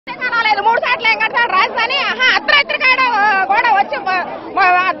లేదు 3 సార్లు ఏం కడతాడు రాజధాని అర్ధరాత్రి కాడ కూడా వచ్చి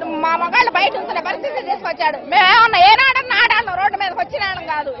మా మగాళ్ళు బయట ఉంచుకునే పరిస్థితి తీసుకొచ్చాడు. మేమేమన్నా ఏనాడన్నా ఆడాళ్ళం రోడ్డు మీదకి వచ్చినాడం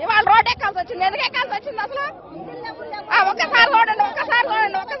కాదు. ఇవాళ రోడ్డు ఎక్కాల్సి వచ్చింది. ఎందుకు ఎక్కాల్సి వచ్చింది అసలు? ఒక్కసారి చూడండి,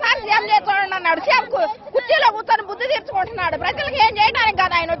 ఒక్కసారి సీఎం చేసి చూడండి అన్నాడు. సీఎం కుర్చీలో కూర్చొని బుద్ధి తీర్చుకుంటున్నాడు. ప్రజలకు ఏం చేయడానికి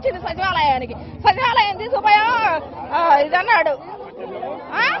కాదు ఆయన వచ్చింది సచివాలయానికి. సచివాలయం తీసుకుపోయా ఇదన్నాడు.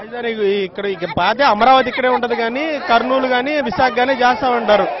 ఇక్కడ బాధ అమరావతి ఇక్కడే ఉంటది కానీ కర్నూలు కానీ విశాఖ కానీ చేస్తా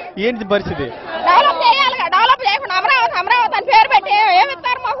ఉంటారు. ఏంటి పరిస్థితి? డెవలప్ చేయాలి. డెవలప్ చేయకుండా అమరావతి అని పేరు పెట్టి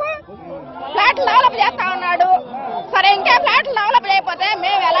ఏమిస్తారు మాకు? ఫ్లాట్లు డెవలప్ చేస్తా ఉన్నాడు. సరే ఇంకా ఫ్లాట్లు డెవలప్ చేయకపోతే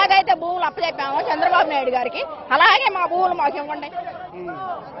మేము ఎలాగైతే భూములు అప్పచెప్పామో చంద్రబాబు నాయుడు గారికి అలాగే మా భూములు మాకు ఇవ్వండి.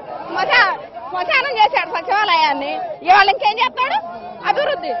 శ్మశానం చేశాడు సచివాలయాన్ని. ఇవాళ ఇంకేం చేస్తాడు?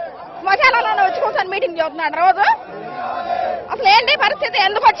 అభివృద్ధి. శ్మశానంలోనే వచ్చి కూర్చొని మీటింగ్ చేస్తున్నాడు రోజు. అసలు ఏంటి పరిస్థితి?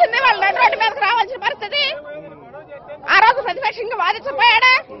 ఎందుకు వచ్చింది వాళ్ళు నడి రోడ్డు మీదకి రావాల్సిన పరిస్థితి? ఆ రోజు ప్రతిపక్షంగా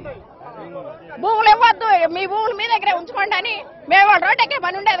వాదించకపోయాడా? భూములు ఇవ్వద్దు, మీ భూములు మీ దగ్గరే ఉంచుకోండి అని. మేము వాళ్ళు రోడ్డు ఎక్కే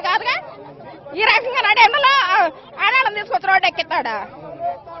పని ఉండేది కాదుగా. ఈ రకంగా నడేందులో ఆడాళ్ళని తీసుకొచ్చి రోడ్డు ఎక్కిస్తాడా?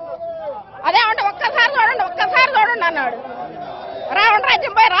 అదేమంటే ఒక్కసారి చూడండి అన్నాడు. రావణ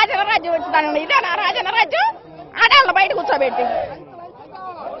రాజ్యం పోయి రాజన రాజ్యం వచ్చిందన్నాడు. ఇదేనా రాజన రాజ్యం? ఆడాళ్ళని బయట కూర్చోబెట్టి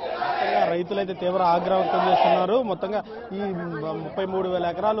రైతులైతే తీవ్ర ఆగ్రహం వ్యక్తం చేస్తున్నారు. మొత్తంగా ఈ 33,000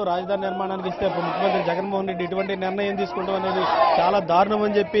 ఎకరాలు రాజధాని నిర్మాణానికి ఇస్తే ముఖ్యమంత్రి జగన్మోహన్ రెడ్డి ఇటువంటి నిర్ణయం తీసుకుంటాం అనేది చాలా దారుణం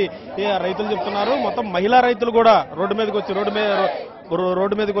అని చెప్పి రైతులు చెప్తున్నారు. మొత్తం మహిళా రైతులు కూడా రోడ్డు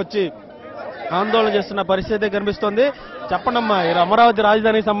మీదకి వచ్చి ఆందోళన చేస్తున్న పరిస్థితి కనిపిస్తోంది. చెప్పండమ్మా, అమరావతి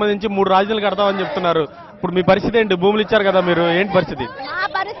రాజధానికి సంబంధించి 3 రాజధానులు కడతామని చెప్తున్నారు. ఇప్పుడు మీ పరిస్థితి ఏంటి? భూములు ఇచ్చారు కదా మీరు, ఏంటి పరిస్థితి? ఆ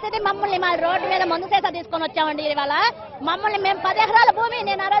పరిస్థితి మమ్మల్ని మా రోడ్డు మీద ముందు చేసా తీసుకొని వచ్చామండి. ఇవాళ మమ్మల్ని మేము 10 ఎకరాల భూమి,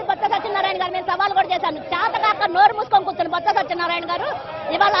 నేను ఆ రోజు బొత్స సత్యనారాయణ గారు మేము సవాల్ కూడా చేశాను. చేతకాక నోరు మూసుకొని కూర్చొని బొత్స సత్యనారాయణ గారు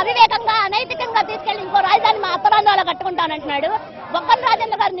ఇవాళ అవివేకంగా అనైతికంగా తీసుకెళ్లి ఇంకో రాజధాని మా అత్తరాంధ్రలో కట్టుకుంటానంటున్నాడు. బొక్కన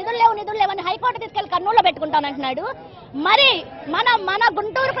రాజేంద్ర గారు నిధులు లేవని హైకోర్టు తీసుకెళ్లి కర్నూలులో పెట్టుకుంటానంటున్నాడు. మరి మన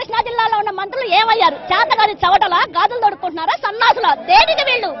గుంటూరు కృష్ణా జిల్లాలో ఉన్న మంత్రులు ఏమయ్యారు? చేతగాని చవటల గాజులు తొడుక్కుంటున్నారా? సన్నాసుల? దేనికి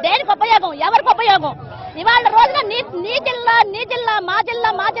వీళ్ళు? దేనికి ఉపయోగం? ఎవరికి ఉపయోగం? ఇవాళ రోజున నీ జిల్లా మా జిల్లా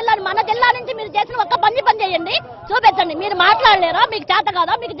మన జిల్లా నుంచి మీరు చేసిన ఒక్క పని చేయండి, చూపించండి. మీరు మాట్లాడలేరా? మీకు చేత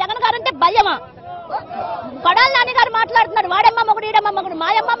కాదా? మీకు జగన్ గారు అంటే భయమా? కొడాలి నాని గారు మాట్లాడుతున్నారు, వాడమ్మ మొగుడు ఈడమ్మ మొగుడు.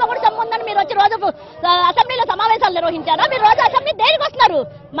 మాయమ్మ మొగుడు సొమ్ము ఉందని మీరు వచ్చి రోజు అసెంబ్లీలో సమావేశాలు నిర్వహించారా? మీరు రోజు అసెంబ్లీ దేనికి వస్తున్నారు?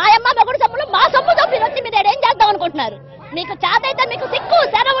 మాయమ్మ మొగుడు సొమ్ములు మా సొమ్ముతో మీరు వచ్చి మీరు ఏం చేద్దాం అనుకుంటున్నారు? మీకు చేత అయితే మీకు సిక్కు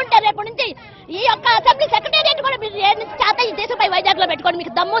సెరవు ఉంటే రేపు నుంచి ఈ యొక్క అసెంబ్లీ సెక్రటేరియట్ కూడా మీరు చేత తీసుకుపోయి వైజాగ్ లో పెట్టుకోండి.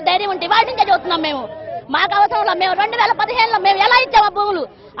 మీకు దమ్ము ధైర్యం ఉంటే వాటి నుంచే చూస్తున్నాం మేము. మాకు అవసరంలో మేము 2015లో మేము ఎలా ఇచ్చాము ఆ భూములు,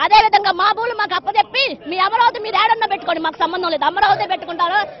 అదే విధంగా మా భూములు మాకు అప్పచెప్పి మీ అమరావతి మీరు ఏడన్నా పెట్టుకోండి, మాకు సంబంధం లేదు. అమరావతి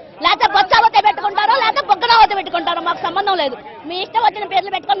పెట్టుకుంటారో లేకపోతే బొత్సావతి పెట్టుకుంటారో లేకపోతే బొగ్గనావతి పెట్టుకుంటారో మాకు సంబంధం లేదు. మీ ఇష్టం వచ్చిన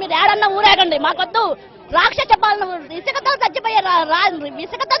పేర్లు పెట్టుకొని మీరు ఏడన్నా ఊరేగండి, మాకొద్దు. రాక్షస పాలన, ఇసుకతో చచ్చిపోయే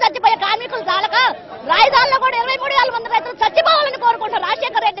కార్మికులు చాలక రాజధానిలో కూడా 23,000 మంది రైతులు చచ్చిపోవాలని కోరుకుంటున్నారు.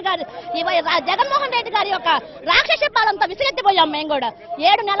 రాజశేఖర రెడ్డి గారు జగన్మోహన్ రెడ్డి గారి యొక్క రాక్షస పాలనతో విసిగెత్తిపోయాం. మేము కూడా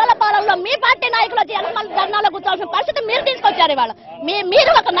 7 నెలల పాలనలో మీ పార్టీ నాయకులు వచ్చి ఎనకమల ధర్నాలో కూర్చోవాల్సిన పరిస్థితి మీరు తీసుకొచ్చారు. ఇవాళ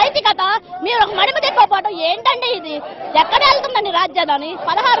మీరు ఒక నైతికత, మీరు ఒక మడిమ తెచ్చుకోపోవడం ఏంటండి ఇది? ఎక్కడ వెళ్తుందండి రాజ్యాన్ని?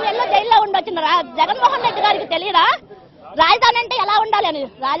 16 ఏళ్ళ జైల్లో ఉండొచ్చిన జగన్మోహన్ రెడ్డి గారికి తెలియదా రాజధాని అంటే ఎలా ఉండాలి అని?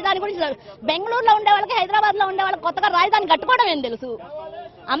 రాజధాని గురించి బెంగళూరులో ఉండే వాళ్ళకి, హైదరాబాద్ లో ఉండే వాళ్ళకి కొత్తగా రాజధాని కట్టుకోవడం ఏం తెలుసు?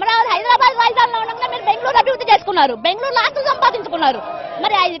 అమరావతి హైదరాబాద్ రాజధానిలో ఉండగా మీరు బెంగళూరు అభివృద్ధి చేసుకున్నారు, బెంగళూరులో ఆస్తులు సంపాదించుకున్నారు.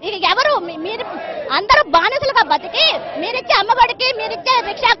 మరి ఎవరు మీరు అందరూ బానిసలుగా బతికి మీరిచ్చే అమ్మఒడికి, మీరిచ్చే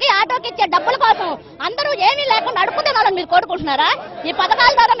రిక్షాకి, ఆటోకి ఇచ్చే డబ్బుల కోసం అందరూ ఏమీ లేకుండా అడుక్కు తినాలని మీరు కోరుకుంటున్నారా? ఈ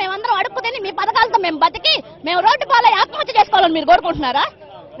పథకాల ద్వారా మేమందరం అడుక్కు తిని మీ పథకాలతో మేము బతికి మేము రోడ్డు పాలై ఆత్మహత్య చేసుకోవాలని మీరు కోరుకుంటున్నారా?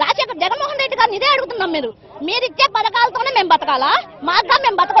 రాజశేఖర్ జగన్మోహన్ రెడ్డి గారిని ఇదే అడుగుతున్నాం. మీరిచ్చే పథకాలతోనే మేము బతకాలా? మాగా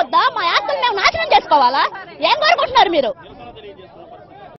మేము బతకొద్దా? మా ఆస్తులు మేము నాశనం చేసుకోవాలా? ఏం కోరుకుంటున్నారు మీరు?